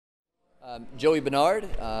Joey Benard,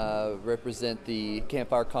 represent the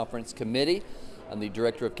Campfire Conference Committee. I'm the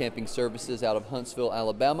Director of Camping Services out of Huntsville,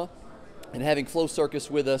 Alabama. And having Flow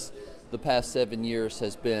Circus with us the past 7 years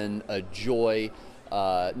has been a joy,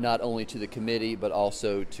 not only to the committee, but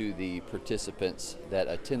also to the participants that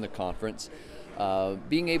attend the conference.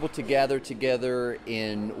 Being able to gather together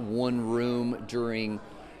in one room during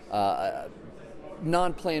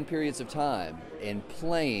non-planned periods of time and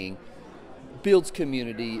playing builds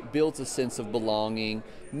community, builds a sense of belonging,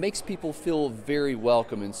 makes people feel very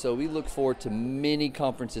welcome, and so we look forward to many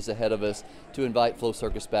conferences ahead of us to invite Flow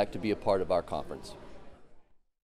Circus back to be a part of our conference.